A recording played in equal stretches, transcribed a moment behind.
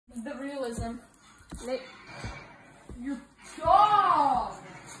the realism. Nate. Your dog!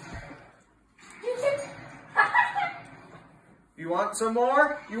 You want some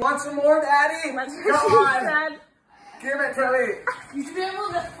more? You want some more, Daddy? That's Come what she on. said. Give it to me. You should be able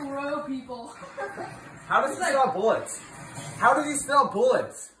to throw people. How does he still have bullets? How does he still have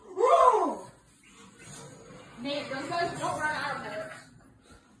bullets? Woo! Nate, those guys don't run out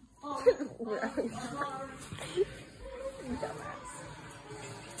of bullets.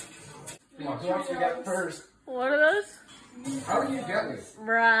 Come on, who wants to get first? What are those? How do you get me?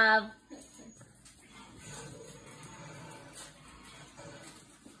 Bruh.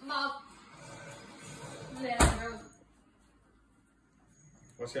 Mom. Yeah, bro.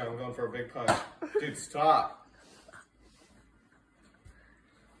 Watch out, I'm going for a big punch. Dude, stop.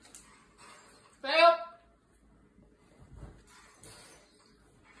 Fail.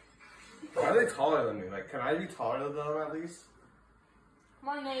 Why are they taller than me? Like, can I be taller than them at least? Come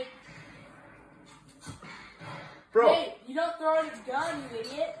on, Nate. Bro. Nate, you don't throw out a gun, you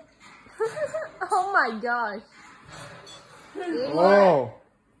idiot. Oh my gosh. Oh.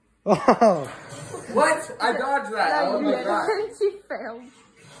 Oh. What? I dodged that. I look like that. She failed.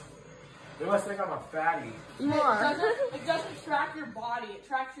 They must think I'm a fatty. You It are. doesn't track your body, it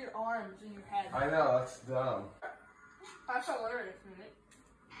tracks your arms and your head. I know, that's dumb. That's hilarious, Nate.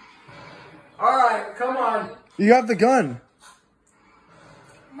 Alright, come on. You have the gun.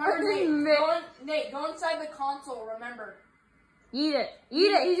 Remember, Nate. Nate, go inside the console, remember. Eat it.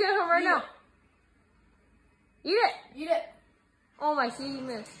 Eat it. He's gonna come right now. Eat it. Eat it. Oh my, see, you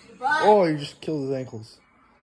missed. Bye. Oh, you just killed his ankles.